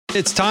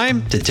It's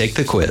time to take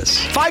the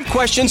quiz. 5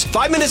 questions,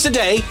 5 minutes a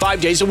day,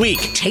 5 days a week.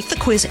 Take the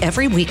quiz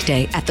every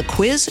weekday at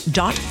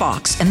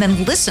thequiz.fox and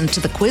then listen to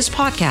the quiz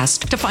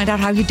podcast to find out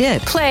how you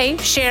did. Play,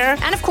 share,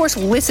 and of course,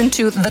 listen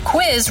to the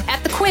quiz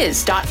at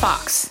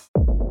thequiz.fox.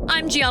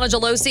 I'm Gianna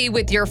Gelosi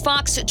with your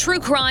Fox True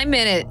Crime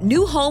Minute.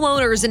 New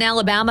homeowners in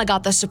Alabama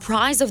got the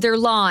surprise of their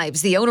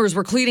lives. The owners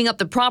were cleaning up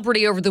the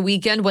property over the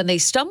weekend when they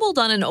stumbled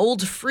on an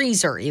old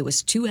freezer. It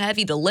was too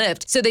heavy to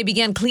lift, so they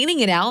began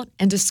cleaning it out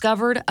and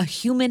discovered a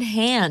human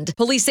hand.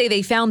 Police say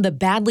they found the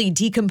badly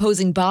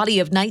decomposing body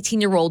of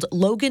 19-year-old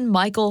Logan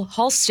Michael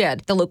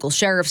Halstead. The local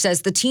sheriff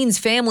says the teen's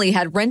family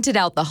had rented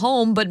out the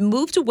home but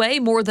moved away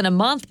more than a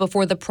month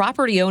before the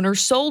property owner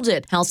sold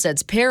it.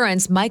 Halstead's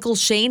parents, Michael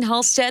Shane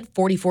Halstead,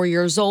 44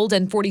 years old,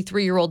 and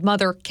 43-year-old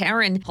mother,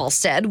 Karen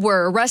Halstead,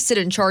 were arrested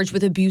and charged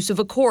with abuse of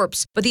a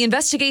corpse. But the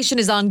investigation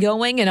is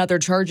ongoing and other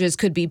charges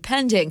could be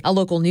pending. A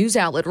local news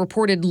outlet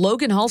reported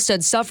Logan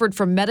Halstead suffered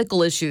from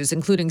medical issues,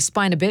 including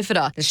spina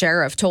bifida. The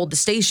sheriff told the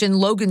station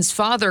Logan's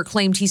father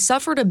claimed he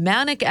suffered a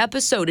manic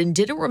episode and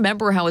didn't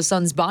remember how his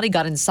son's body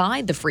got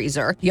inside the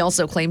freezer. He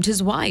also claimed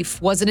his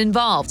wife wasn't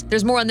involved.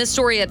 There's more on this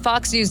story at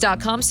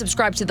foxnews.com.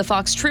 Subscribe to the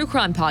Fox True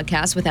Crime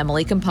Podcast with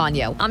Emily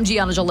Campagno. I'm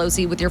Gianna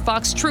Gelosi with your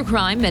Fox True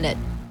Crime Minute.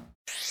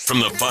 From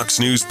the Fox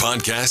News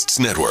Podcasts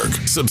Network,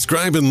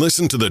 subscribe and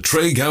listen to the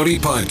Trey Gowdy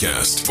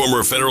Podcast.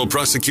 Former federal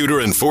prosecutor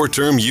and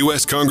 4-term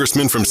U.S.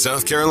 Congressman from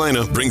South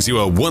Carolina brings you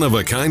a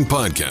one-of-a-kind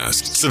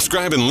podcast.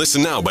 Subscribe and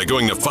listen now by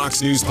going to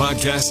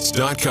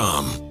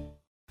foxnewspodcasts.com.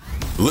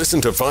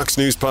 Listen to Fox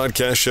News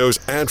Podcast shows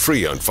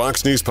ad-free on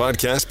Fox News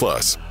Podcast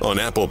Plus, on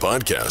Apple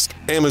Podcast,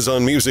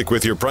 Amazon Music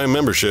with your Prime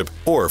membership,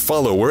 or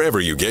follow wherever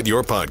you get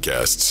your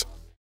podcasts.